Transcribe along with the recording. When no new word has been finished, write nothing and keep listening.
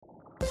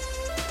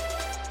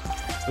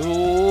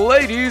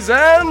Ladies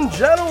and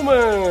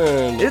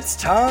gentlemen, it's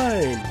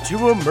time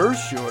to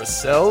immerse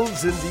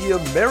yourselves in the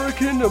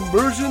American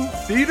Immersion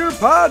Theater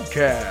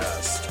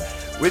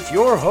Podcast with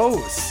your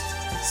hosts,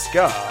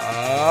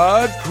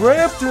 Scott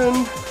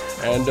Crampton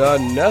and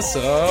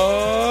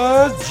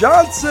Anessa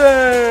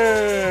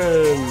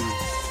Johnson.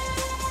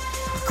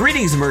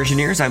 Greetings,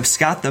 Immersioneers. I'm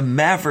Scott, the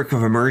Maverick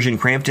of Immersion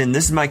Crampton.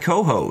 This is my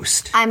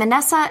co-host. I'm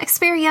Anessa,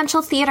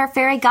 Experiential Theater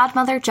Fairy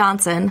Godmother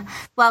Johnson.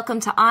 Welcome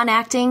to On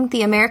Acting,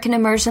 the American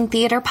Immersion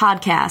Theater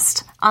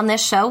Podcast. On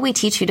this show, we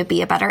teach you to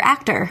be a better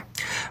actor.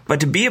 But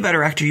to be a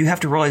better actor, you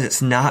have to realize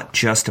it's not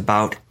just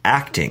about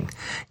acting.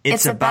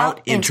 It's about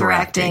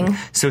interacting.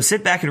 So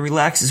sit back and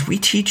relax as we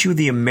teach you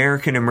the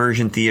American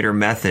Immersion Theater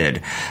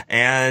method.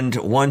 And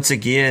once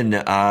again,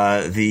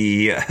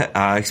 the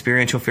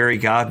Experiential Fairy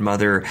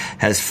Godmother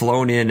has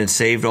flown in and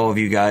saved all of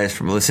you guys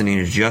from listening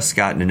to just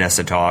Scott and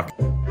Anessa talk.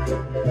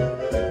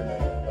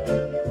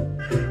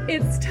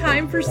 It's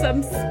time for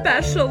some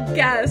special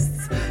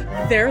guests.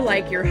 They're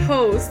like your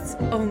hosts,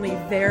 only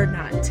they're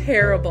not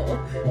terrible.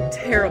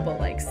 Terrible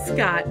like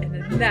Scott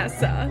and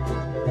Anessa.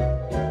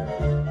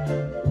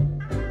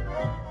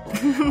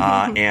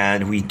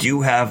 And we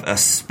do have a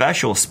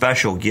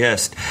special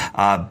guest,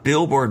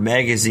 Billboard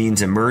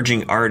Magazine's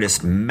emerging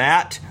artist,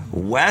 Matt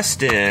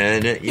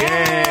Westin.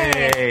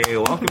 Yay!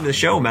 Welcome to the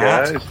show,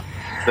 Matt. Guys,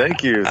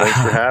 thank you.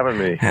 Thanks for having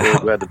me. Really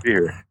glad to be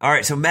here. All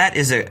right, so Matt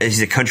is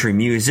a country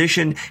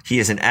musician. He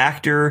is an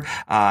actor.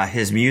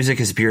 His music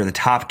has appeared in the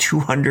top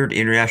 200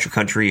 international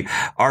country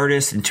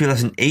artists. In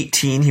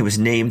 2018, he was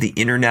named the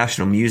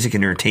International Music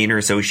and Entertainer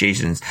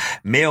Association's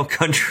Male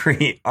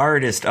Country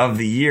Artist of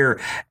the Year.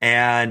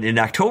 And in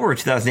October of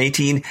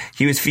 2018,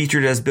 he was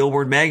featured as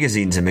Billboard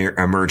Magazine's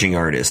emerging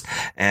artist.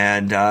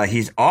 And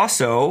he's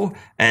also,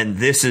 and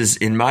this is,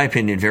 in my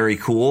opinion, very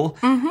cool,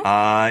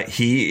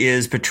 he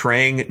is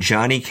portraying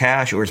Johnny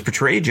Cash, or has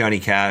portrayed Johnny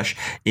Cash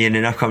in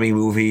an upcoming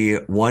movie,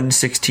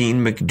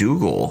 116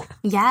 MacDougal.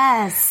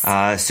 Yes.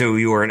 So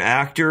you are an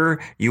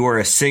actor, you are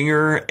a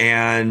singer,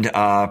 and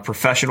a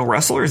professional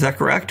wrestler. Is that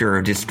correct,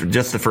 or just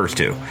the first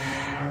two?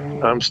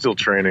 I'm still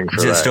training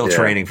for that. Still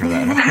training for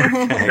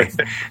that.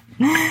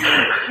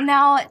 Okay.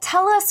 Now,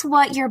 tell us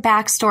what your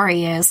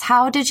backstory is.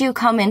 How did you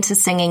come into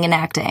singing and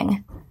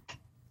acting?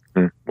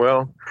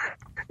 Well,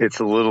 it's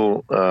a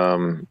little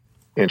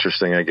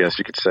interesting, I guess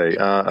you could say.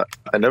 I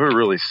never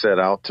really set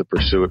out to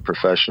pursue it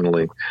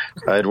professionally.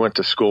 I had went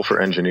to school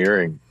for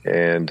engineering,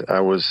 and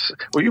I was,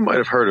 well, you might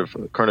have heard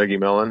of Carnegie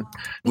Mellon.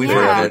 They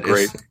have a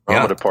great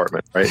drama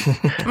department, right?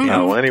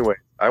 Well, anyway,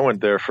 I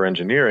went there for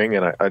engineering,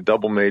 and I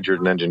double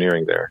majored in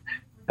engineering there.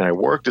 And I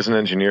worked as an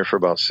engineer for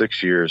about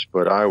 6 years,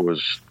 but I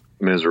was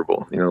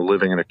miserable,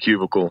 living in a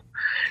cubicle,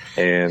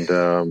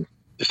 and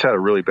just had a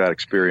really bad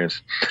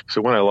experience. So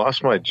when I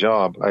lost my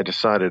job, I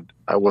decided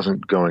I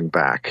wasn't going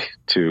back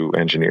to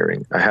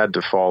engineering. I had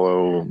to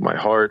follow my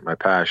heart, my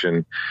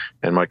passion,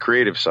 and my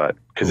creative side,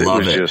 because it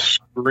was just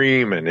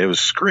screaming. It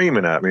was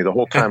screaming at me the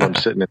whole time I'm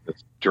sitting in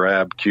this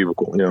drab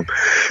cubicle,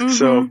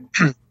 So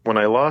when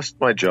I lost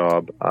my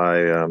job,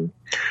 I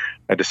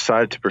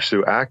decided to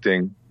pursue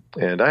acting,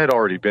 and I had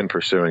already been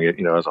pursuing it,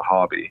 as a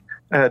hobby.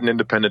 I had an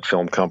independent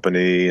film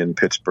company in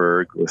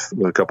Pittsburgh with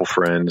a couple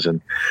friends,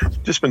 and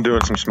just been doing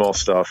some small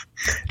stuff.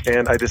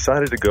 And I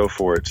decided to go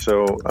for it.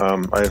 So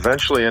I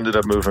eventually ended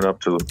up moving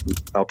out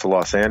to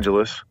Los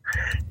Angeles,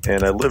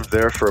 and I lived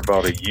there for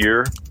about a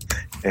year.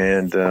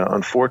 And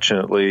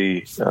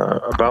unfortunately,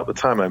 about the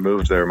time I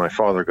moved there, my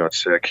father got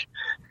sick,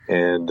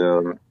 and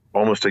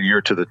almost a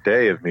year to the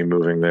day of me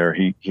moving there,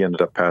 he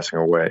ended up passing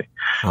away.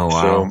 Oh,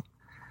 wow. So,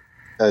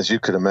 as you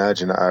could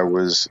imagine, I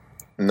was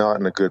not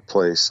in a good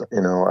place.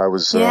 I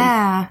was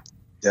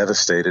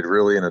devastated,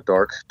 really in a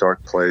dark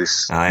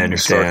place. I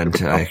understand.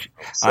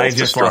 I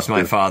just lost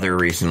my father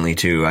recently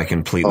too. I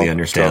completely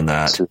understand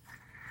that.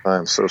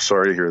 I'm so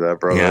sorry to hear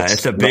that, brother. Yeah,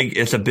 it's a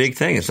big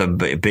thing. It's a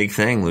big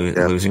thing,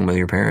 losing one of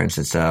your parents.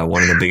 It's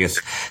one of the biggest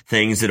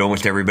things that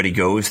almost everybody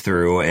goes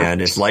through,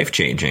 and it's life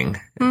changing.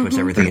 It puts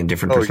everything in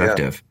different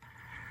perspective.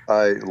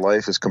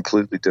 Life is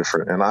completely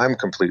different, and I'm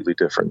completely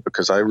different,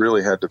 because I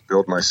really had to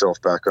build myself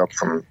back up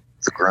from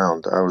the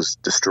ground. I was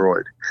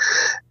destroyed.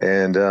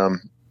 And,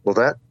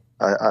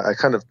 I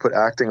kind of put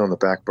acting on the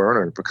back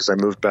burner, because I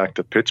moved back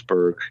to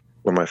Pittsburgh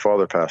when my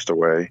father passed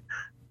away,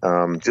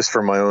 just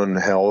for my own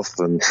health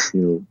and,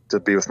 to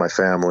be with my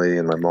family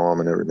and my mom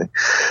and everything.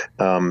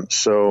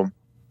 So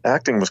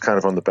acting was kind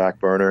of on the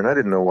back burner, and I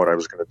didn't know what I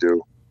was going to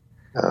do.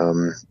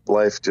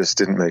 Life just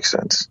didn't make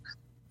sense.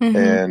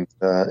 And,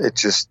 it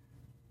just,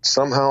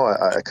 somehow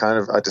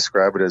I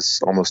describe it as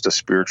almost a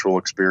spiritual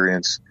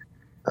experience.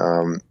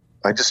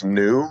 I just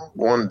knew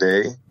one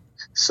day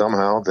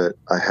somehow that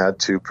I had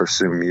to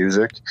pursue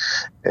music,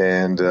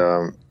 and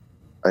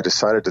I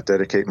decided to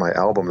dedicate my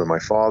album to my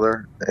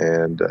father,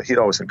 and he'd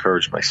always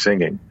encouraged my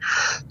singing.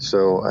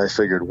 So I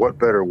figured, what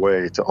better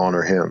way to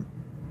honor him?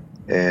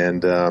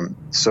 And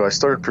so I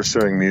started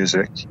pursuing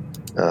music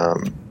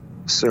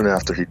soon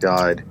after he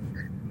died,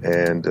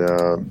 and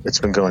it's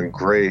been going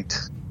great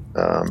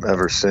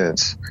ever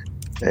since.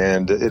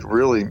 And it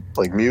really,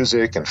 like,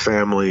 music and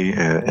family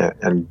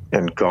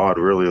and God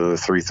really are the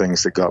three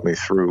things that got me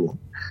through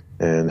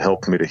and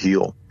helped me to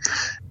heal.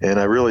 And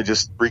I really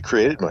just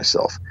recreated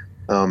myself.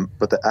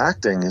 But the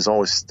acting has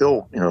always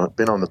still,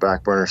 been on the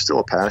back burner, still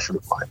a passion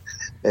of mine.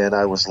 And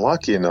I was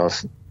lucky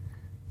enough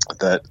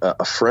that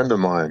a friend of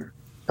mine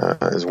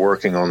is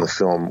working on the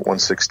film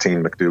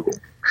 116 MacDougal.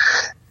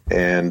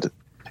 And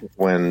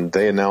when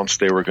they announced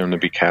they were going to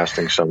be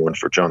casting someone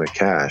for Johnny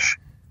Cash,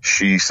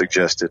 she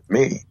suggested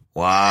me.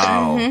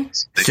 Wow.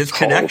 Mm-hmm. Just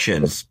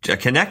connections. A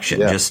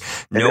connection. Yeah. Just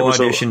no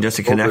audition, just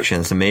a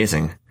connection. It's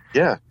amazing.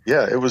 Yeah.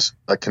 It was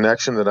a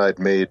connection that I'd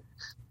made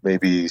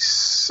maybe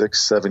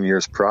 6-7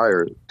 years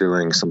prior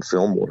doing some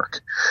film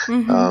work.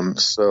 Mm-hmm.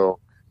 So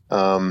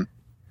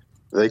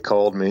they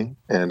called me,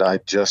 and I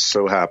just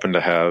so happened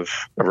to have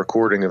a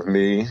recording of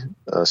me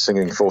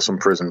singing Folsom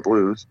Prison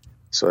Blues.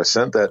 So I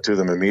sent that to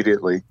them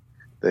immediately.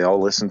 They all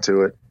listened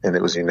to it, and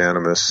it was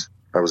unanimous.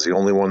 I was the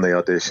only one they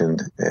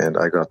auditioned, and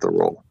I got the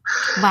role.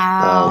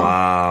 Wow.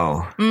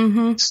 Wow.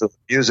 Mm-hmm. So the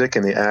music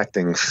and the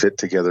acting fit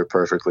together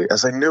perfectly,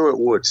 as I knew it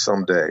would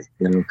someday.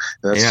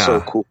 That's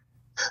so cool.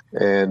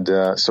 And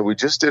so we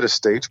just did a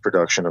stage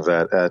production of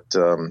that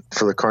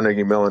for the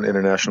Carnegie Mellon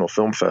International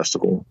Film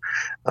Festival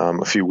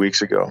a few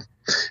weeks ago.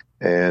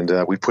 And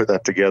we put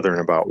that together in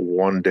about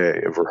one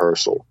day of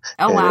rehearsal.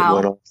 Oh, and wow. It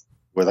went off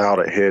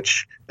without a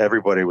hitch.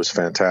 Everybody was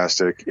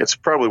fantastic. It's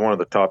probably one of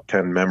the top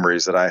 10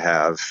 memories that I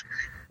have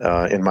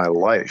in my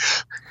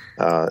life.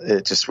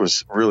 It just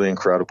was really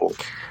incredible.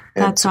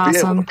 And That's to be able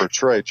awesome. to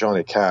portray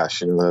Johnny Cash,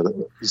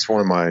 he's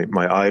one of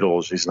my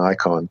idols. He's an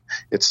icon.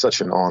 It's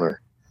such an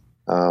honor.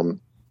 So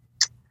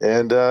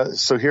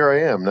here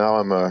I am now.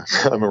 I'm a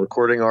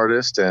recording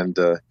artist, and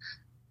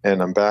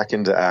I'm back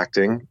into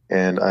acting,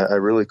 and I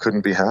really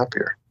couldn't be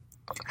happier.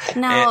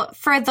 Now,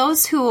 for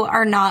those who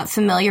are not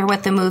familiar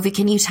with the movie,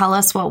 can you tell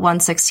us what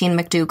 116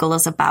 MacDougal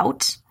is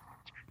about?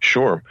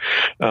 Sure.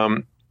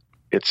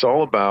 It's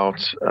all about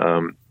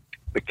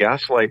the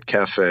Gaslight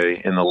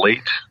Cafe in the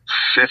late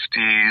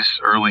 50s,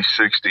 early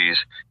 60s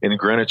in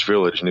Greenwich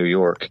Village, New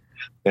York.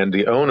 And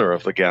the owner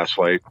of the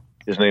Gaslight,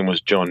 his name was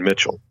John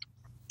Mitchell.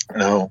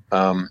 Now,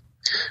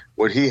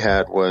 what he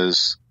had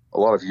was a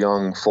lot of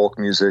young folk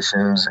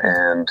musicians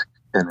and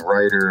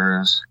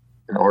writers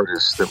and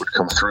artists that would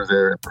come through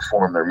there and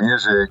perform their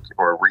music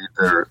or read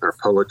their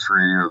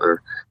poetry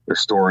or their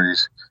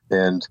stories.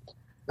 And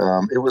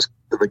it was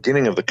the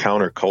beginning of the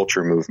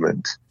counterculture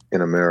movement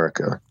in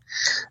America.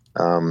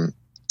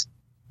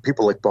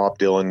 People like Bob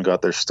Dylan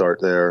got their start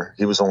there.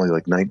 He was only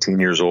like 19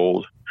 years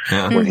old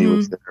when he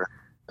was there.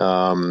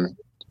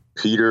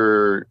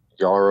 Peter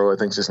Yarrow, I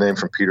think's his name,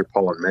 from Peter,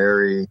 Paul, and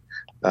Mary.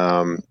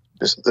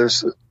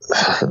 There's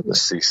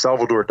let's see,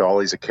 Salvador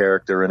Dali's a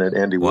character in it.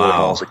 Andy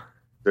Warhol's a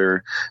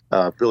character.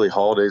 Billie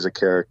Holiday's a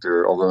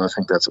character, although I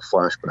think that's a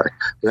flashback.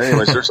 But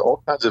anyways, there's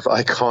all kinds of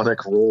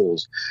iconic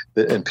roles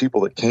and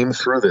people that came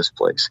through this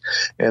place.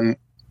 And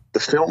the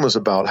film is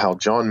about how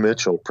John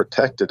Mitchell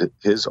protected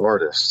his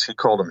artists. He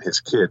called them his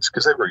kids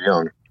because they were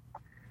young.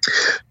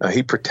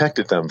 He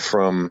protected them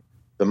from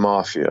the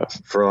mafia,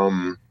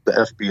 from the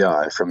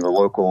FBI, from the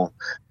local,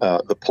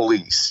 the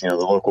police, the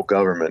local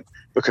government,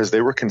 because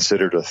they were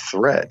considered a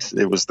threat.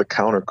 It was the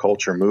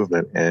counterculture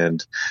movement,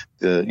 and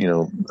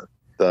the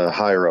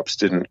higher ups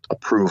didn't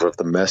approve of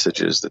the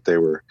messages that they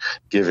were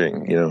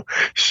giving.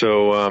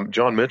 So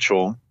John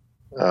Mitchell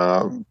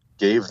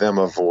gave them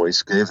a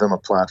voice, gave them a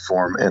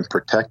platform, and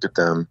protected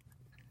them,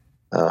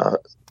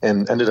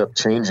 and ended up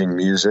changing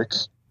music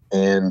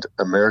and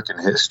American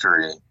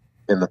history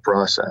in the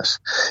process.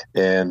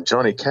 And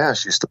Johnny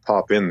Cash used to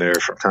pop in there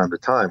from time to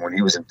time when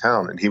he was in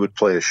town, and he would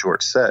play a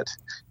short set.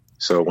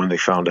 So when they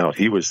found out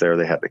he was there,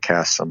 they had to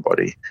cast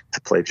somebody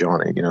to play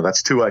Johnny.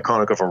 That's too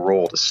iconic of a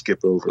role to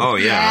skip over. Oh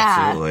yeah,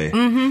 absolutely.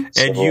 Mm-hmm.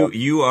 And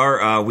you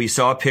are. We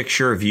saw a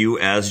picture of you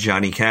as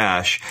Johnny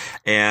Cash,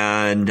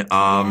 and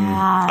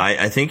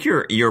I think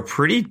you're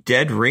pretty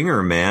dead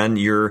ringer, man.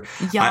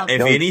 If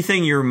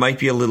anything, you might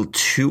be a little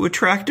too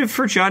attractive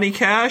for Johnny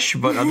Cash,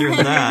 but other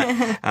than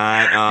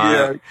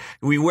that,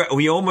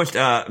 we almost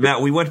Matt.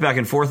 We went back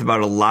and forth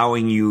about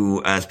allowing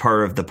you as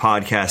part of the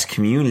podcast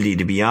community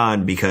to be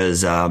on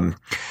because.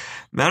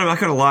 Man, I'm not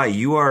going to lie.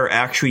 You are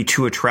actually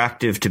too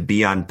attractive to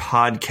be on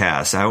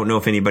podcasts. I don't know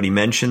if anybody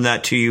mentioned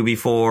that to you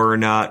before or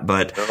not,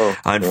 but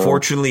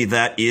unfortunately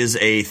that is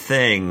a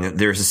thing.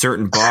 There's a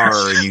certain bar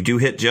and you do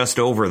hit just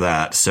over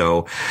that.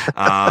 So,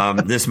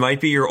 this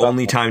might be your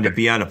only time to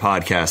be on a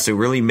podcast. So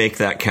really make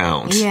that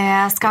count.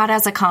 Yeah. Scott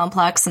has a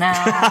complex now.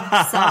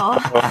 So.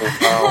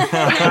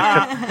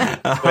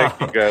 Thank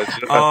you guys.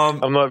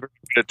 I'm not very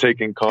good at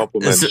taking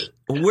compliments.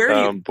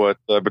 But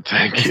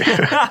thank you.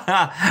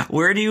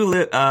 Where do you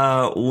live?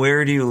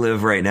 Where do you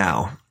live right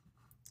now?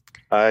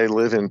 I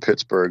live in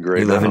Pittsburgh right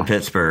now. You live in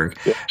Pittsburgh.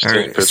 Yeah,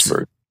 in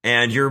Pittsburgh.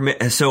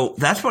 And so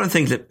that's one of the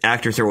things that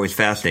actors are always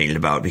fascinated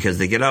about, because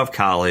they get out of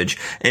college,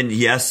 and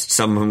yes,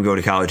 some of them go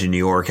to college in New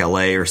York,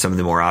 LA, or some of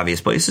the more obvious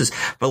places,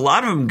 but a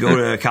lot of them go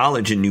to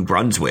college in New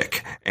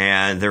Brunswick,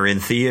 and they're in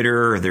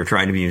theater, or they're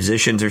trying to be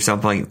musicians or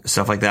stuff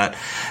like that.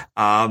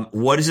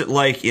 What is it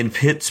like in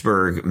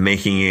Pittsburgh,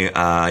 making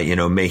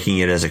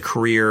it as a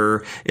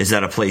career? Is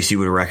that a place you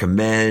would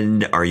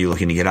recommend? Are you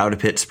looking to get out of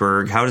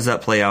Pittsburgh? How does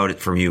that play out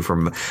from you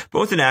from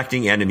both an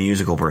acting and a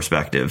musical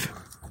perspective?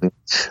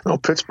 Well,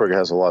 Pittsburgh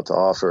has a lot to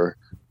offer.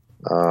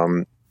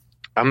 I'm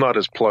not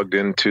as plugged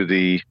into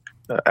the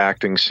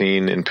acting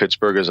scene in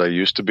Pittsburgh as I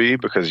used to be,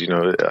 because,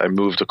 I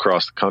moved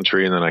across the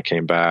country and then I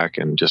came back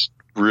and just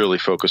really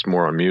focused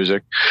more on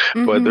music.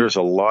 Mm-hmm. But there's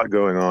a lot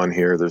going on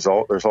here. There's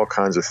all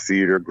kinds of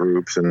theater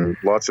groups and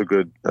lots of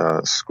good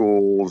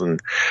schools, and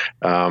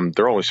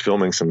they're always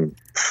filming some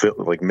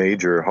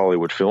major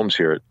Hollywood films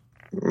here.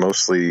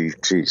 Mostly,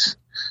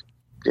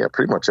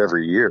 pretty much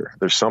every year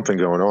there's something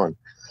going on.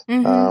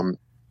 Mm-hmm.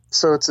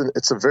 So it's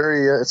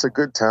a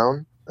good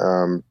town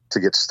to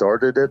get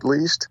started, at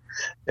least,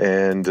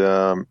 and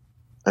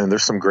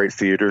there's some great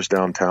theaters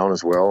downtown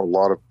as well. A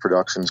lot of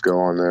productions go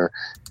on there.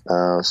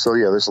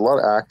 There's a lot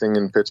of acting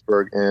in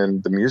Pittsburgh,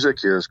 and the music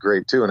here is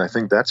great too. And I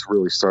think that's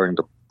really starting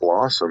to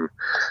blossom.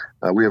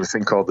 We have a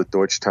thing called the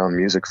Deutschtown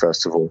Music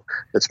Festival.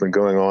 It's been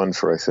going on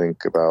for, I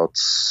think, about,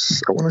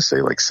 I want to say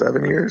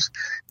 7 years.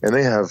 And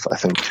they have, I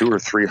think, 200 or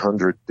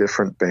 300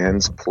 different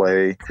bands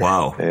play.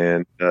 Wow.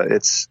 And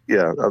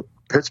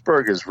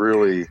Pittsburgh is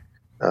really,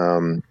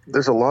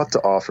 there's a lot to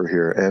offer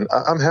here. And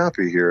I'm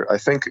happy here. I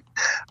think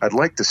I'd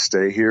like to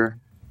stay here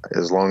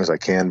as long as I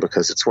can,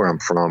 because it's where I'm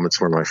from. It's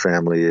where my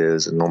family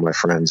is and all my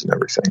friends and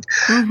everything.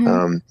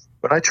 Mm-hmm.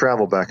 But I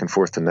travel back and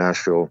forth to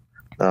Nashville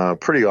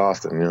pretty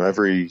often,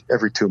 every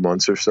 2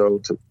 months or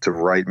so to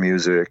write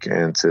music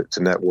and to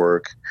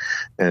network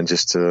and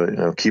just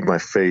to, keep my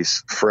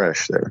face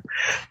fresh there.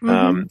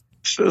 Mm-hmm.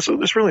 So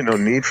there's really no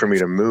need for me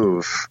to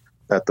move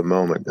at the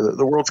moment.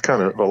 The world's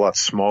kind of a lot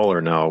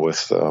smaller now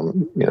with,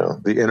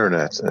 the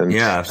internet. And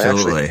yeah,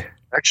 absolutely.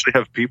 I actually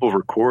have people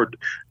record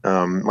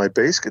my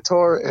bass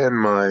guitar and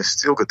my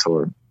steel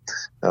guitar.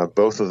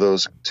 Both of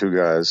those two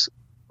guys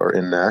are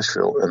in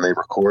Nashville, and they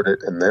record it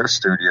in their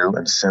studio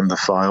and send the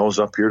files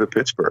up here to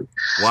Pittsburgh.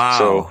 Wow.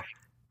 So,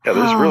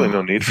 there's really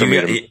no need for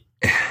me to...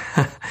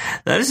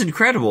 That is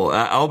incredible.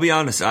 I'll be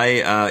honest.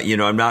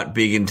 I'm not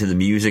big into the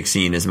music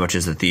scene as much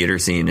as the theater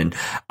scene. And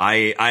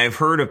I've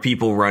heard of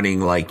people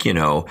running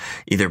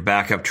either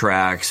backup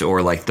tracks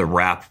or the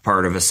rap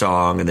part of a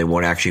song, and they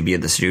won't actually be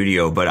at the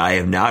studio, but I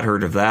have not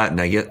heard of that.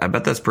 And I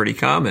bet that's pretty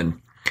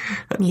common.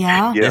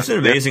 Yeah. It's an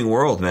amazing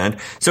world, man.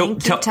 So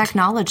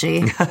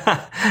technology.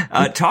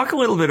 Talk a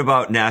little bit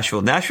about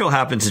Nashville. Nashville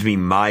happens to be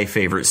my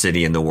favorite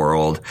city in the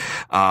world.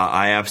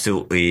 I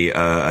absolutely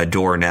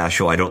adore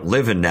Nashville. I don't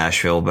live in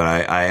Nashville, but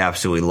I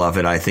absolutely love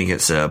it. I think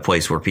it's a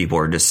place where people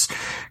are just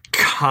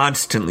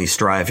constantly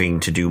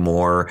striving to do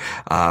more.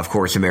 Of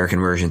course, American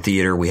Immersion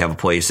Theater, we have a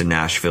place in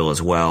Nashville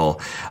as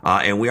well.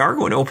 And we are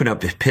going to open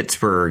up in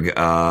Pittsburgh,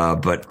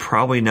 but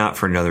probably not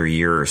for another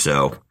year or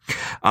so.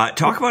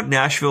 Talk about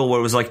Nashville, what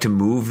it was like to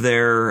move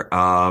there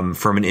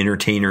from an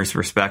entertainer's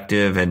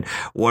perspective, and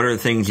what are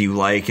the things you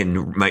like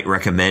and might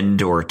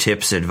recommend, or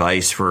tips,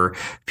 advice for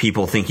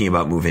people thinking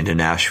about moving to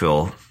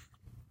Nashville?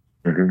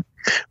 Mm-hmm.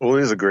 Well,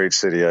 it is a great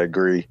city. I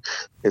agree.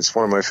 It's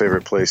one of my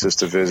favorite places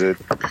to visit.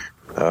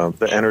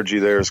 The energy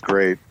there is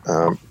great.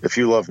 If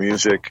you love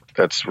music,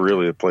 that's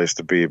really a place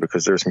to be,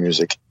 because there's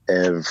music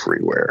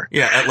everywhere.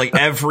 Yeah,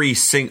 every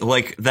single,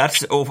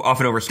 that's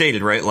often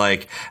overstated,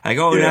 right?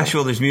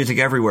 Nashville, there's music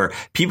everywhere.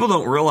 People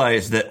don't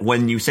realize that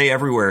when you say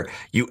everywhere,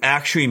 you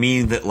actually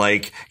mean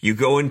that you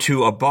go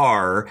into a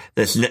bar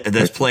that's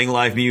playing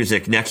live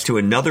music next to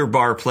another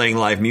bar playing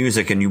live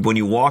music, and when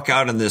you walk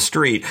out on the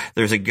street,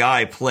 there's a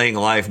guy playing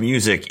live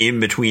music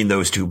in between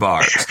those two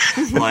bars.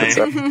 And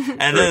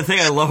then the thing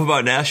I love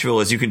about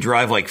Nashville is you can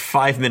drive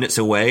 5 minutes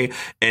away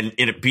and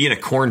be in a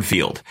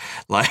cornfield,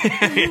 out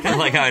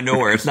of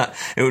nowhere. It's not.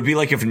 It would be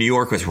like if New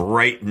York was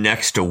right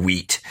next to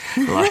wheat.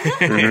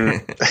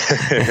 Mm-hmm.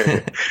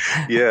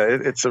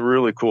 It's a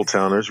really cool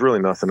town. There's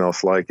really nothing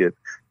else like it.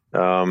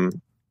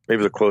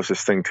 Maybe the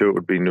closest thing to it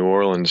would be New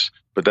Orleans,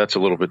 but that's a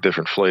little bit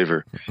different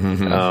flavor.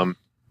 Mm-hmm.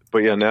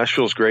 But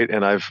Nashville's great,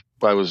 and I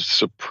was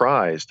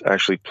surprised,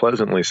 actually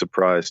pleasantly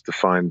surprised, to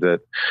find that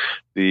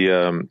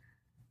the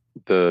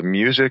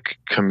music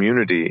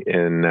community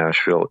in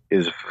Nashville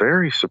is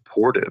very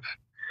supportive.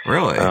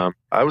 Really?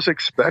 I was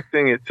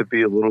expecting it to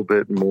be a little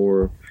bit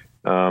more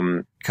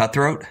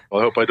cutthroat.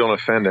 Well, I hope I don't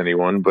offend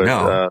anyone, but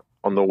no.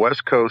 On the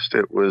West Coast,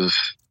 it was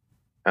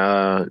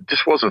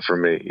just wasn't for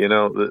me.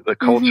 The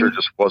culture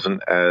just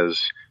wasn't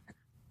as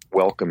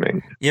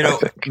welcoming.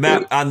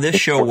 Matt, on this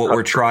show, what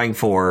we're trying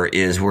for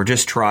is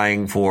actors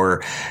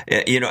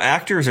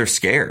are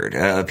scared.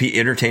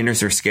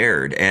 Entertainers are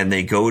scared, and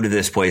they go to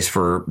this place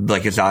for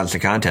it's honest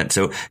content.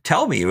 So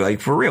tell me,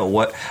 for real,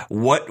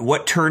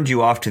 what turned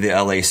you off to the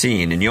LA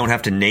scene? And you don't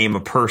have to name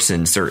a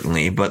person,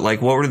 certainly, but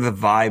what were the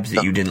vibes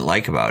that you didn't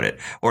like about it?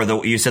 Or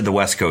you said the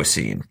West Coast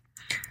scene?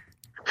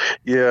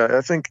 Yeah,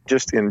 I think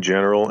just in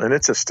general, and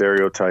it's a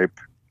stereotype,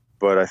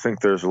 but I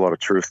think there's a lot of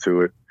truth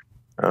to it.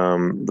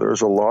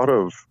 There's a lot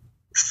of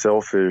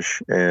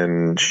selfish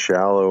and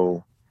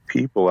shallow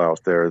people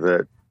out there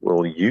that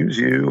will use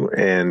you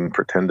and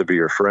pretend to be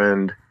your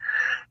friend,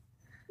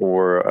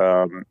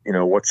 or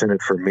what's in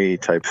it for me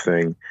type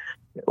thing,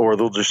 or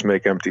they'll just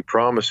make empty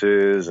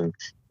promises. And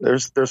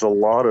there's a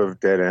lot of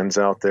dead ends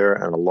out there,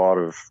 and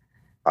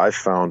I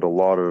found a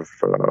lot of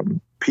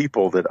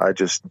people that I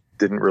just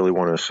didn't really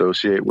want to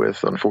associate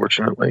with,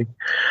 unfortunately.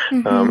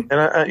 And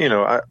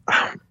I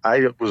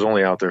was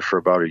only out there for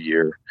about a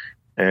year,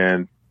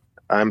 and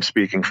I'm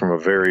speaking from a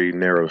very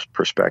narrow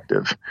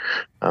perspective.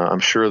 I'm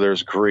sure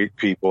there's great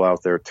people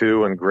out there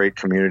too, and great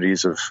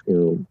communities of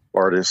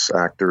artists,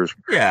 actors.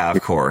 Yeah,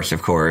 of course.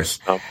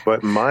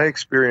 But my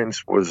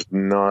experience was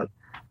not.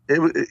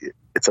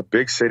 It's a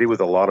big city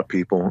with a lot of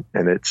people,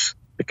 and it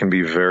can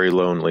be very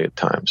lonely at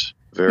times.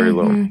 Very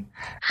lonely.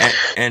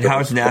 And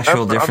how is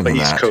Nashville different than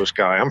that? I'm an East Coast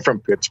guy. I'm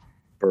from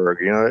Pittsburgh.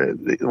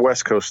 The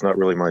West Coast is not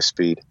really my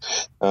speed,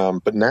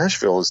 but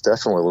Nashville is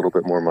definitely a little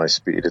bit more my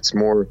speed. It's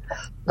more.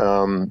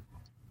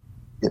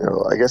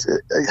 I guess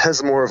it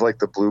has more of like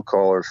the blue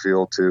collar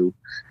feel to,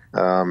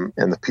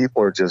 and the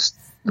people are just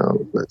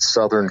that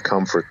Southern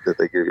comfort that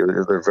they give you.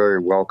 They're very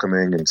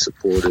welcoming and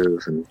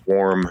supportive and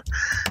warm,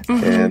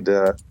 and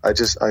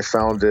I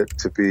found it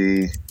to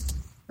be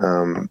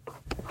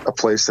a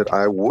place that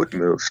I would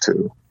move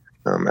to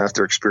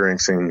after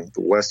experiencing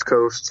the West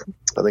Coast.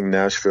 I think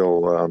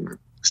Nashville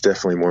is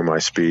definitely more my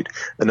speed.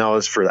 And now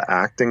as for the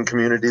acting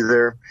community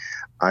there,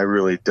 I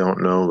really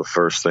don't know the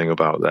first thing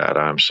about that.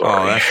 I'm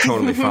sorry. Oh, that's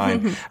totally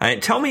fine.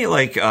 Tell me,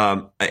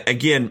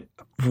 again,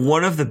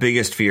 one of the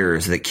biggest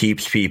fears that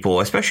keeps people,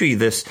 especially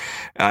this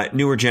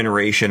newer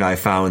generation, I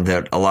found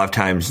that a lot of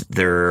times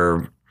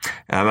I'm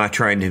not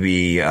trying to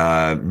be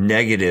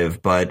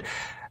negative, but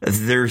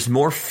there's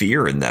more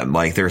fear in them.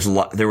 Like there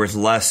was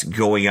less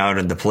going out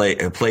in the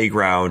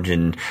playground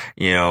and,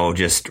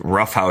 just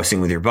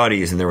roughhousing with your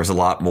buddies. And there was a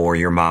lot more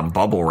your mom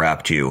bubble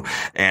wrapped you.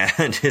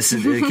 And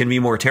it can be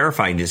more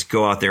terrifying to just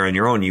go out there on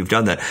your own. You've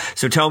done that.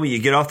 So tell me, you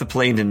get off the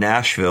plane to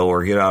Nashville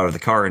or get out of the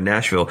car in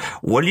Nashville.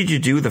 What did you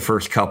do the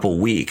first couple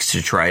weeks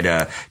to try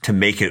to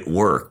make it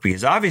work?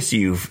 Because obviously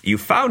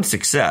you've found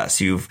success.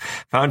 You've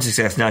found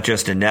success not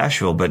just in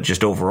Nashville, but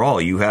just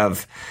overall. You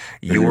have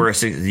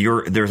there's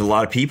a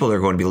lot of people that are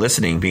going to be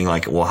listening being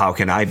like, well, how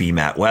can I be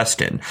Matt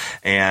Westin?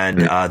 And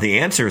the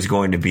answer is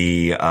going to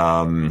be,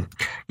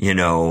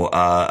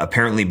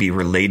 apparently be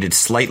related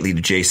slightly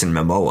to Jason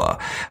Momoa.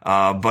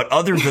 But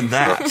other than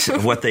that,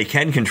 what they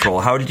can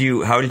control, how did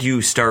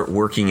you start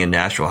working in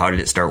Nashville? How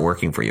did it start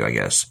working for you, I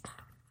guess?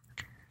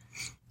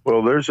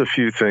 Well, there's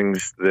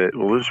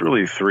there's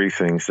really three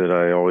things that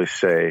I always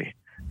say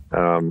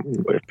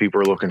if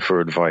people are looking for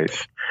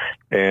advice.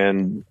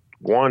 And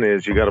one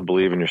is you got to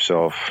believe in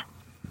yourself,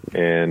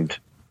 and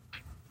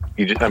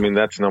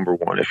that's number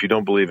one. If you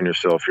don't believe in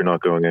yourself, you're not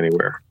going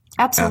anywhere.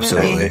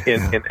 Absolutely.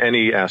 In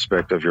any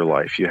aspect of your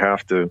life, you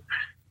have to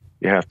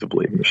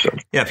believe in yourself.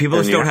 Yeah, people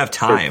just don't have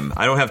time.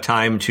 I don't have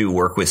time to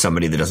work with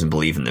somebody that doesn't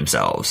believe in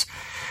themselves.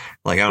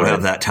 Like, I don't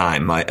have that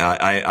time.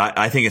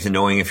 I think it's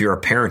annoying if you're a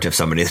parent of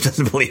somebody that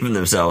doesn't believe in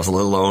themselves,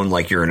 let alone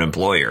like you're an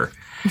employer.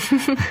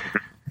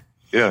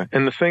 Yeah.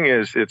 And the thing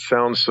is, it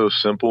sounds so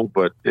simple,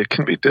 but it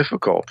can be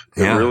difficult.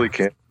 It really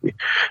can be.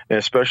 And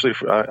especially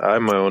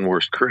I'm my own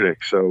worst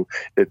critic. So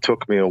it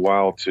took me a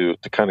while to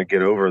kind of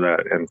get over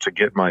that and to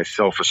get my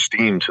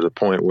self-esteem to the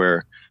point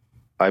where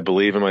I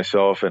believe in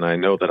myself and I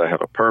know that I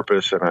have a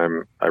purpose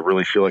and I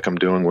really feel like I'm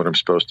doing what I'm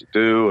supposed to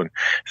do. And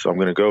so I'm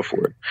going to go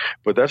for it.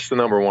 But that's the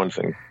number one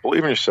thing.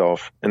 Believe in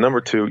yourself. And number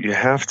two, you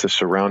have to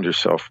surround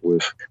yourself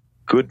with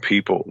good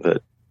people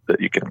that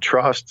you can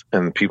trust,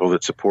 and people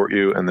that support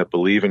you and that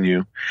believe in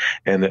you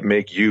and that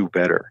make you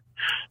better.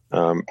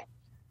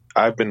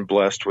 I've been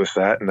blessed with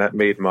that, and that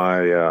made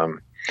my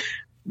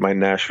my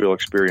Nashville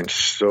experience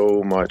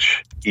so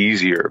much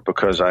easier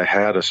because I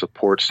had a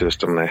support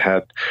system and I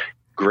had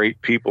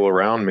great people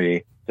around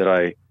me that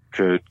I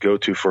could go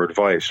to for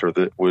advice, or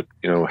that would,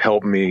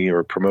 help me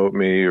or promote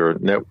me or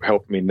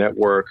help me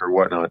network or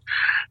whatnot.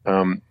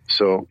 And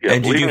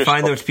did you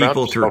find those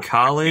people through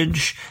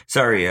college?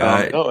 Sorry.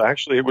 No,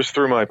 actually it was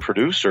through my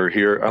producer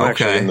here. I'm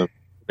actually in the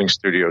recording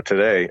studio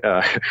today.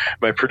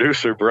 My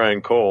producer,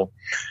 Brian Cole,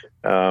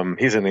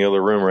 he's in the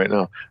other room right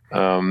now.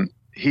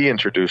 He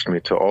introduced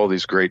me to all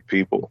these great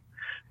people.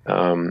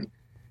 And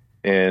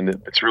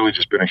it's really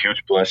just been a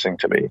huge blessing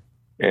to me,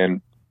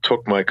 and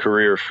took my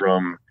career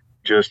from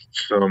just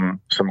some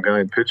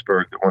guy in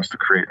Pittsburgh that wants to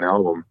create an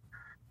album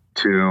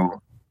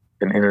to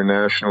an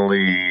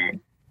internationally,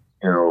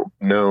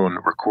 known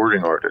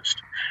recording artist.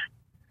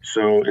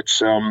 So it's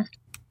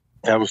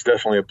that was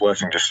definitely a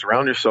blessing. Just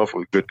surround yourself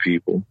with good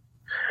people,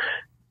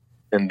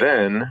 and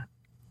then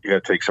you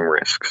got to take some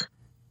risks.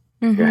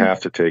 You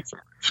have to take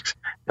some risks,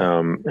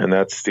 and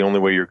that's the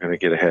only way you're going to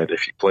get ahead.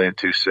 If you play it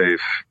too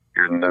safe,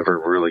 you're never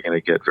really going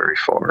to get very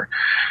far.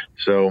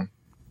 So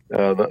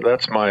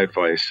that's my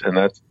advice, and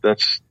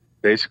that's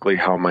basically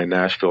how my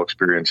Nashville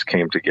experience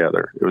came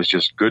together. It was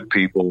just good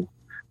people,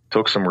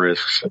 took some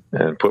risks,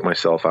 and put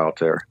myself out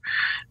there.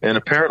 And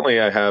apparently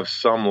I have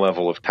some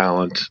level of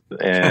talent,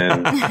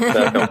 and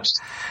that helps.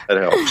 That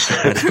helps.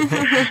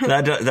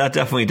 that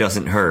definitely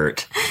doesn't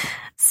hurt.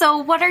 So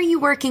what are you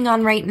working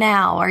on right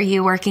now? Are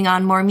you working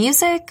on more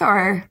music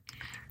or?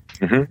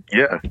 Mm-hmm.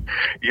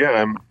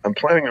 Yeah. I'm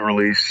planning to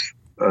release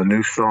a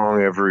new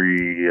song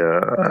every,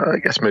 I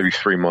guess maybe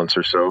 3 months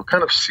or so,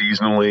 kind of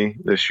seasonally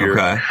this year.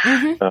 Okay.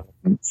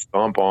 Mm-hmm.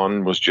 Stomp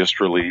On was just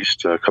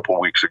released a couple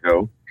of weeks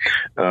ago.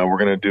 We're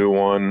going to do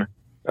one,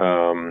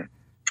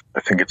 I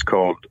think it's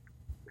called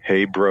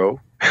Hey Bro,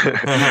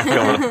 coming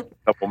up in a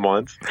couple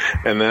months.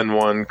 And then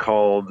one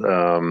called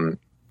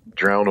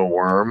Drown a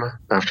Worm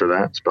after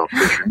that. It's about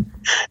fishing.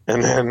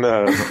 And then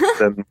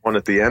one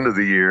at the end of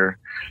the year,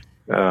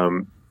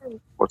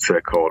 what's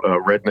that called?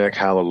 Redneck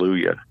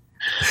Hallelujah.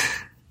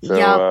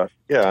 So,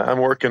 I'm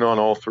working on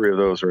all three of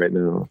those right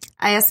now.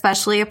 I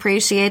especially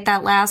appreciate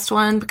that last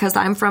one because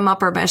I'm from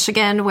Upper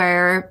Michigan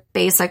where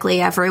basically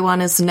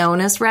everyone is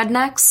known as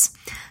rednecks.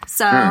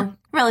 So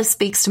really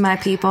speaks to my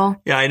people.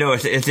 Yeah, I know.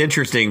 It's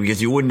interesting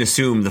because you wouldn't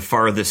assume the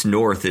farthest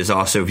north is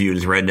also viewed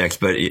as rednecks,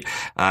 but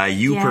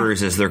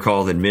Yoopers, as they're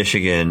called in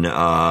Michigan,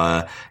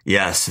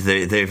 yes,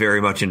 they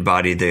very much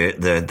embody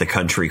the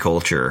country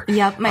culture.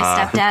 Yep. My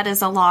stepdad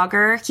is a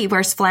logger. He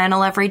wears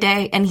flannel every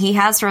day, and he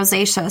has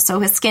rosacea, so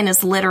his skin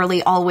is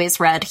literally always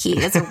red. He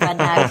is a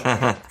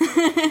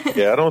redneck.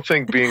 Yeah, I don't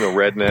think being a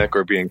redneck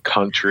or being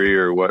country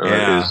or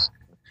whatnot is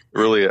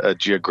really a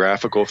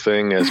geographical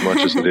thing as much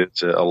as it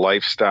is a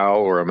lifestyle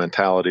or a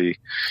mentality.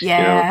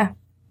 Yeah.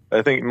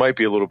 I think it might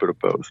be a little bit of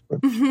both.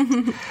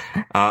 And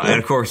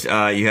of course,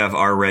 you have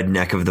Our Red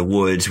Neck of the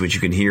Woods, which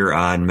you can hear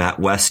on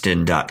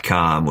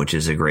MattWestin.com, which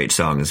is a great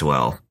song as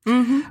well.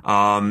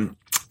 Mm-hmm.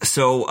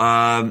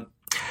 So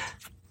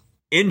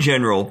in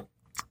general,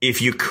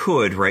 if you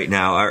could right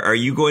now, are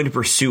you going to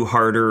pursue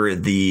harder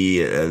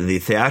the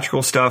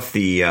theatrical stuff,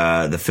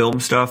 the film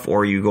stuff,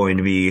 or are you going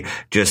to be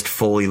just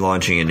fully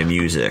launching into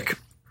music?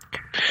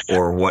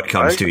 Or what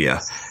comes to you?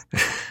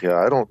 Yeah,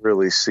 I don't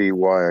really see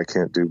why I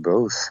can't do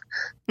both.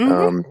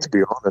 To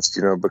be honest,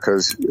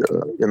 because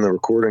in the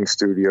recording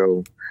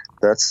studio,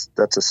 that's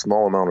a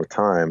small amount of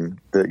time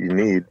that you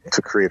need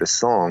to create a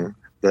song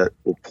that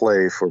will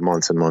play for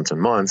months and months and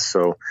months.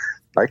 So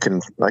I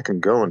can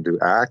go and do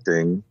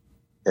acting,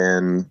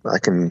 and I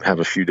can have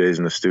a few days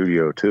in the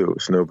studio too.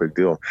 It's no big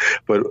deal.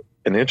 But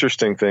an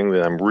interesting thing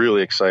that I'm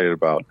really excited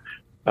about,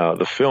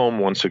 the film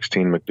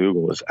 116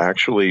 MacDougal is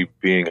actually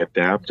being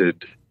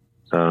adapted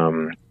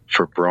for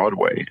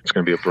Broadway. It's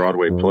going to be a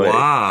Broadway play.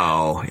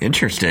 Wow,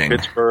 interesting.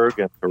 Pittsburgh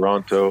and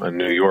Toronto and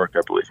New York,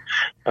 I believe.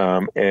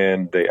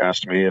 And they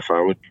asked me if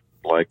I would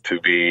like to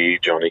be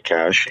Johnny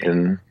Cash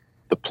in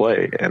the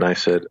play. And I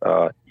said,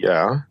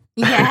 yeah.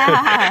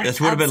 Yeah.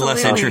 This would have been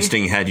less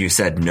interesting had you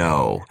said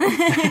no.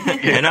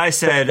 And I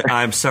said,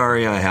 I'm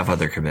sorry, I have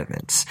other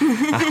commitments.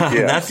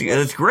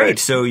 That's great.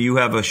 So you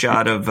have a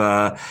shot of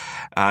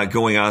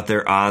going out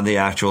there on the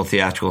actual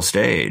theatrical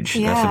stage.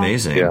 Yeah. That's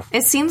amazing. Yeah.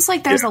 It seems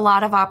like there's a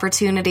lot of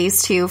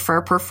opportunities, too,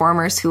 for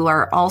performers who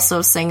are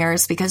also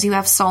singers because you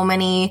have so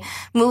many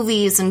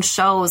movies and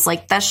shows.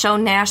 Like that show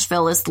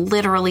Nashville is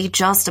literally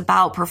just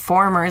about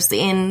performers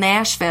in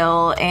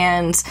Nashville.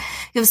 And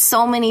you have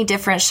so many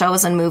different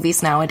shows and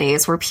movies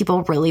nowadays where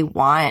people really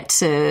want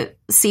to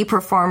see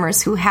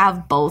performers who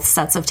have both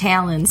sets of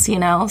talents,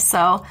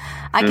 So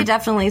I could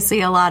definitely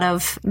see a lot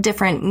of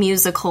different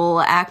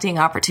musical acting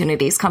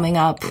opportunities coming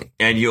up.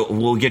 And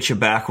we'll get you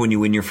back when you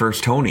win your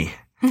first Tony.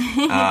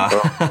 All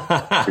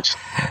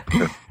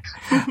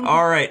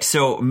right.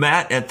 So,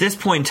 Matt, at this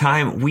point in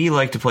time, we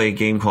like to play a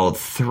game called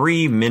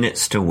 3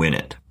 Minutes to Win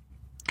It.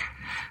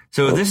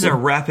 So this is a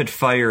rapid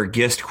fire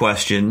GIST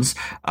questions,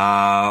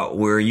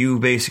 where you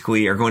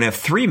basically are going to have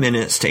 3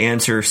 minutes to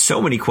answer so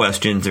many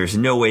questions. There's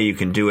no way you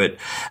can do it.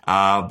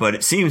 But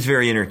it seems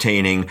very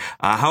entertaining.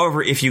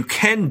 However, if you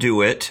can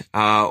do it,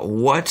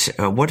 what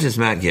does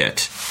Matt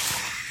get?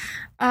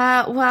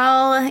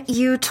 Well,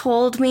 you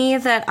told me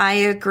that I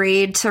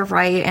agreed to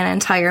write an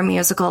entire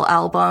musical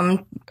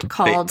album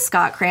called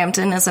Scott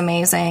Crampton is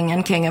Amazing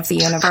and King of the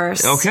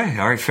Universe. Okay.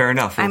 All right. Fair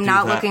enough. I'm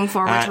not looking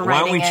forward to writing it. Why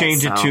don't we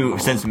change it to,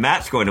 since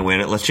Matt's going to win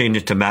it, let's change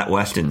it to Matt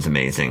Weston's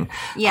Amazing.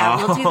 Yeah,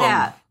 we'll do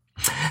that.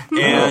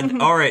 And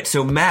all right.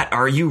 So, Matt,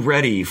 are you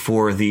ready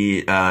for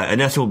the,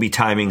 Anessa will be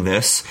timing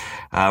this,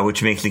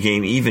 which makes the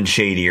game even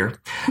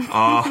shadier.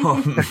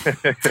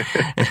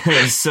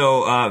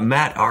 So,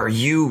 Matt, are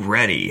you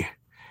ready?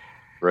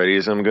 Ready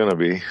as I'm going to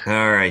be.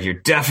 All right. You're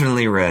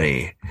definitely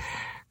ready.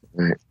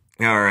 Right.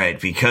 All right,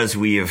 because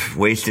we have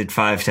wasted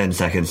 5-10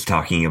 seconds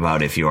talking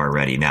about if you are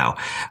ready now.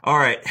 All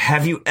right,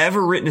 have you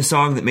ever written a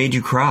song that made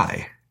you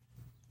cry?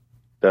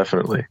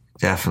 Definitely.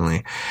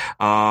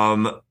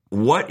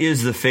 What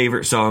is the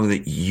favorite song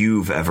that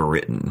you've ever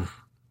written?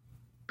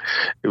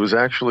 It was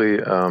actually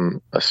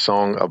a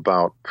song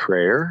about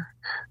prayer,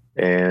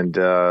 and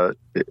it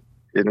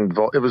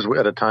was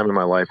at a time in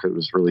my life it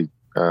was really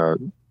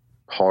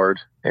hard,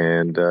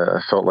 and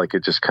I felt like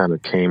it just kind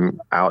of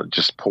came out,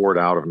 just poured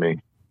out of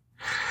me.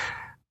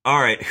 All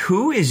right.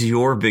 Who is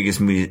your biggest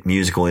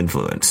musical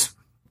influence?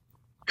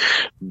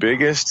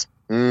 Biggest?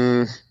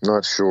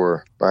 Not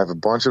sure. I have a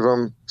bunch of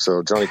them.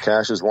 So Johnny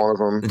Cash is one of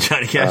them.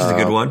 Johnny Cash is a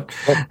good one.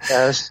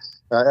 Cash.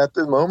 At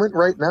the moment,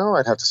 right now,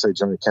 I'd have to say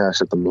Johnny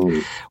Cash at the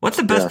moment. What's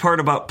the best part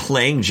about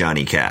playing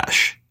Johnny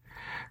Cash?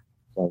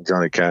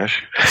 Johnny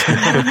Cash. All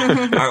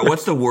right.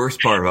 What's the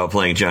worst part about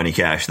playing Johnny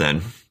Cash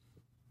then?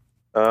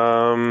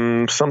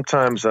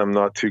 Sometimes I'm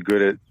not too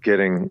good at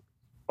getting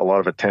a lot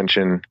of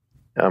attention.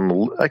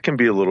 I can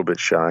be a little bit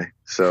shy.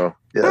 So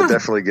yeah, I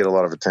definitely get a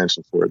lot of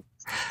attention for it.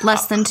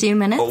 Less than 2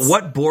 minutes.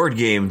 What board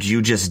game do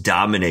you just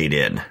dominate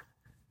in?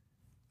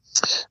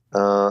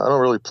 I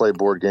don't really play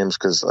board games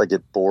because I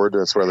get bored.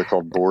 That's why they're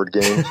called board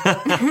games.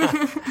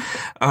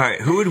 All right.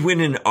 Who would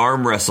win an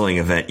arm wrestling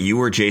event, you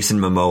or Jason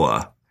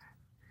Momoa?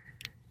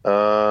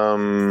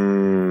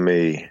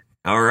 Me.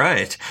 All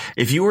right.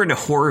 If you were in a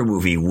horror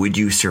movie, would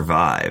you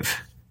survive?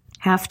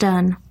 Half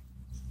done.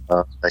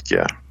 Heck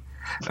yeah.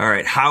 All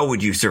right. How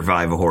would you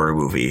survive a horror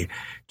movie?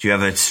 Do you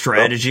have a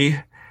strategy?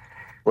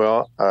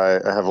 Well, I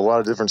have a lot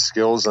of different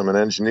skills. I'm an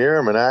engineer.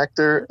 I'm an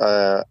actor.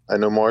 I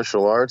know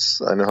martial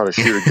arts. I know how to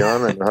shoot a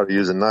gun. I know how to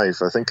use a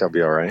knife. I think I'll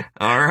be all right.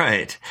 All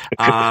right.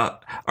 All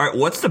right.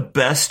 What's the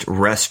best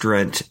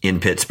restaurant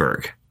in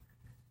Pittsburgh?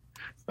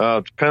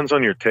 It depends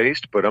on your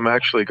taste, but I'm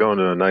actually going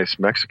to a nice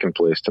Mexican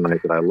place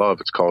tonight that I love.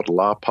 It's called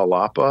La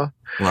Palapa.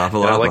 La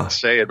Palapa. And I like to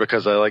say it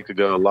because I like to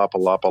go La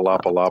Palapa, La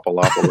Palapa,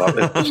 La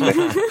Palapa.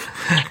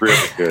 It's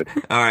really good.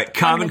 All right.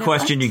 Common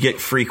question you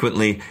get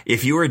frequently.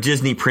 If you were a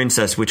Disney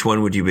princess, which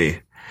one would you be?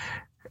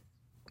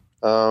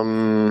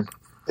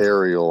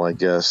 Ariel, I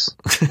guess.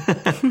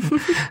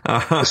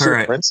 All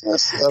right.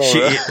 Princess?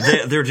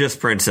 They're just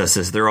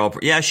princesses. They're all.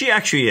 Yeah, she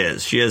actually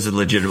is. She is a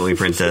legitimately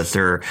princess.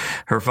 Her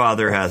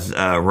father has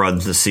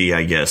runs the sea,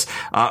 I guess.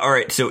 All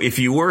right. So, if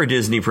you were a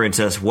Disney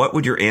princess, what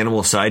would your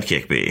animal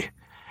sidekick be?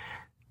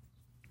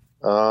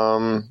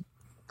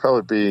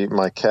 Probably be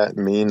my cat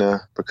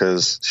Mina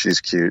because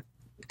she's cute.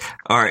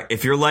 All right.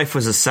 If your life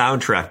was a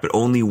soundtrack, but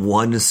only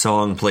one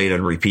song played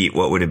on repeat,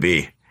 what would it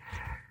be?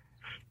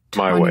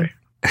 My Way.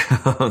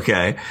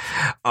 Okay.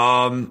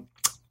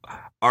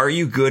 Are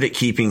you good at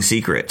keeping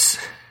secrets?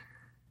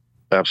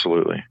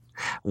 Absolutely.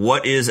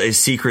 What is a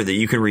secret that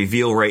you can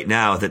reveal right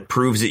now that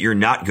proves that you're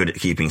not good at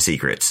keeping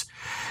secrets?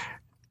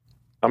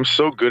 I'm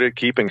so good at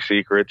keeping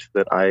secrets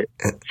that I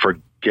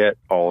forget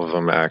all of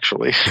them,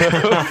 actually.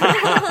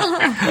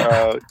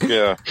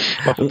 Yeah.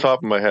 Off the top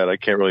of my head, I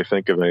can't really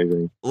think of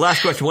anything.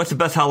 Last question. What's the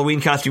best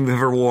Halloween costume you've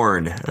ever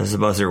worn, as the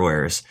buzzer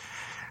wears?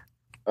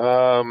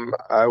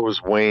 I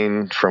was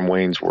Wayne from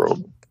Wayne's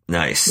World.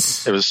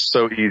 Nice. It was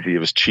so easy. It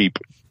was cheap.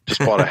 Just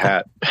bought a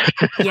hat.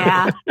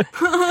 Yeah.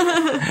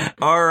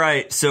 All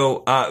right.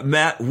 So,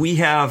 Matt, we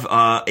have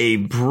a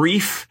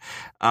brief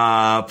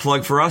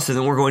plug for us, and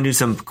then we're going to do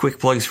some quick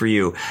plugs for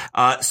you.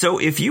 So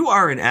if you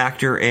are an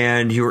actor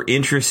and you're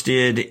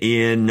interested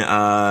in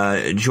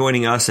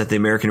joining us at the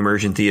American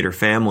Immersion Theater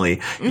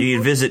family, you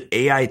can visit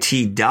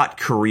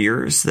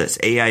AIT.careers. That's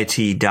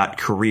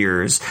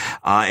AIT.careers.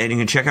 And you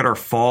can check out our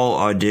fall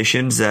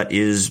auditions. That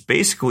is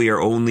basically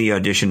our only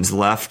auditions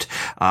left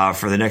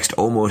for the next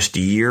almost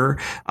year.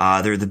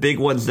 They're the big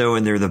ones, though,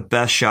 and they're the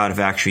best shot of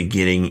actually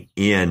getting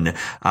in.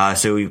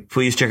 So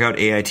please check out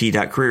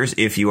AIT.careers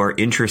if you are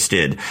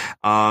interested.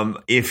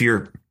 If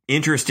you're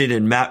interested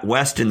in Matt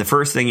Westin, the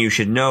first thing you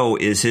should know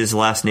is his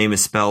last name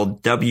is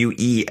spelled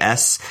Westin.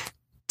 That's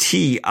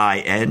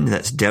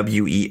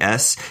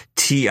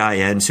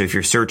Westin. So if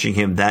you're searching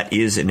him, that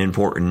is an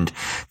important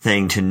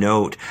thing to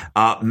note.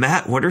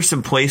 Matt, what are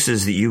some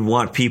places that you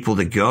want people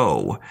to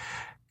go?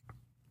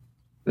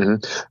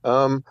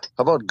 How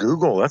about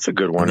Google? That's a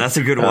good one. That's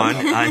a good one.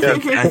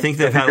 I think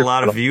they've had a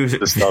lot of views.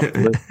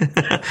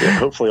 Yeah,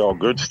 hopefully all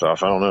good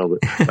stuff. I don't know.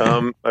 But,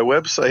 my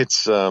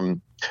website's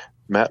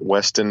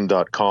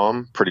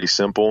mattwestin.com. Pretty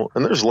simple.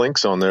 And there's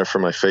links on there for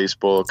my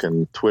Facebook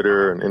and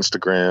Twitter and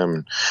Instagram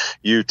and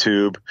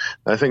YouTube.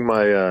 I think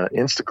my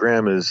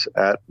Instagram is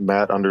at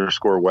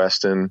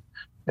Matt_Westin.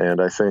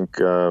 And I think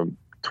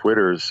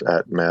Twitter's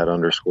at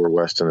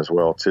Matt_Westin as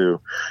well,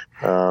 too.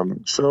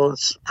 So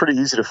it's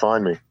pretty easy to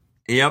find me.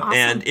 Yep. Awesome.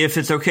 And if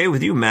it's okay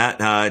with you,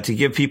 Matt, to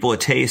give people a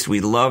taste,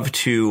 we'd love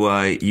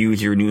to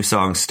use your new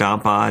song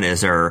Stomp On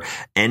as our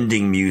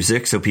ending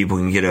music so people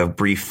can get a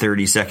brief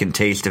 30-second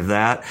taste of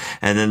that.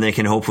 And then they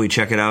can hopefully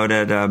check it out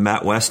at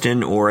Matt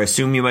Westin, or I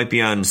assume you might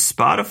be on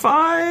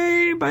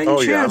Spotify by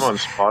any chance? Yeah, I'm on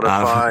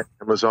Spotify,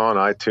 Amazon,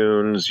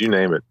 iTunes, you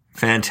name it.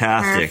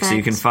 Fantastic. Perfect. So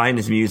you can find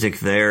his music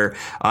there.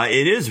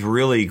 It is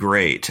really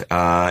great.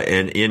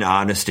 And in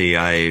honesty,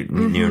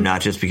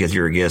 not just because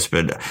you're a guest,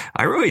 but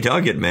I really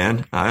dug it,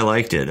 man. I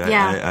liked it.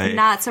 Yeah.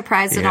 Not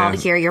surprised at all to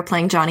hear you're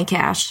playing Johnny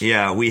Cash.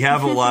 Yeah. We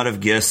have a lot of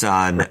guests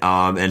on,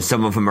 and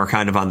some of them are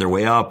kind of on their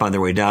way up, on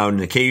their way down.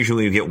 And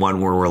occasionally we get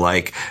one where we're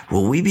like,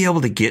 will we be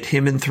able to get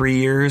him in 3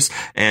 years?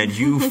 And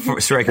you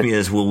strike me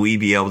as, will we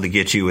be able to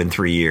get you in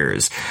 3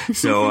 years?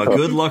 So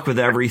good luck with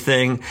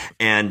everything.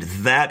 And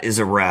that is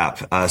a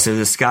wrap. So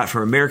this is Scott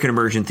from American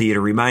Immersion Theater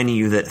reminding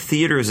you that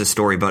theater is a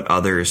story about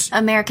others.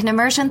 American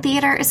Immersion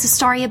Theater is a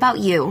story about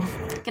you.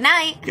 Good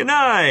night. Good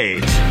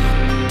night.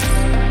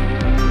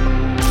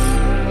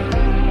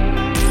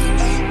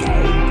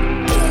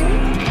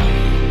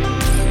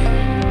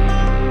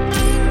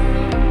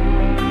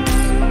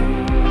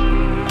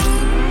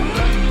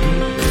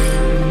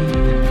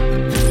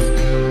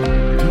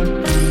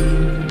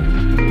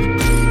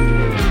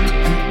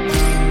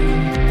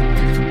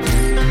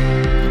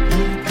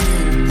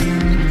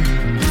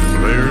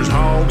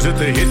 At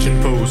the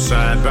hitching post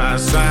side by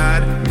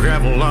side,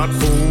 gravel lot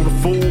full of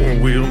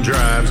four-wheel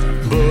drives.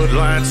 Bud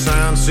Light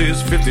sign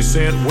says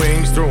 50-cent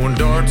wings, throwing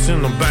darts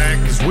in the back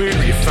is where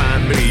you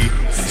find me.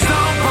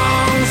 Stomp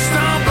on,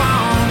 stomp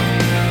on,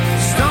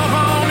 stomp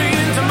on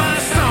into my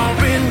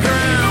stomping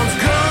grounds.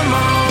 Come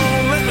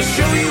on, let me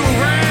show you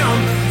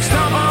around.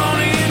 Stomp on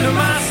into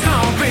my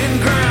stomping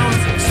grounds.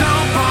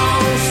 Stomp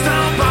on,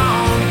 stomp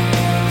on,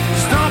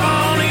 stomp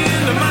on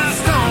into my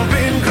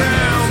stomping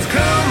grounds.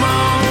 Come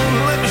on.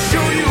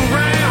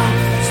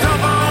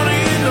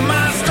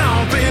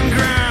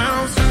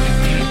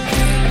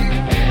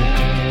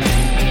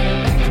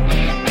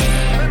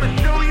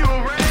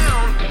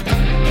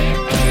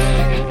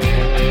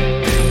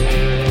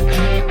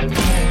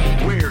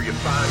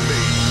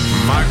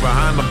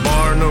 Behind the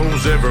bar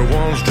knows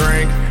everyone's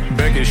drink.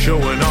 Becky's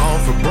showing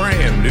off a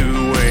brand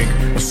new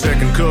ink. My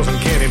second cousin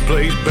Kenny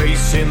plays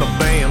bass in the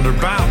band. They're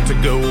about to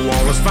go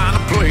on. Let's find a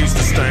place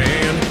to stand.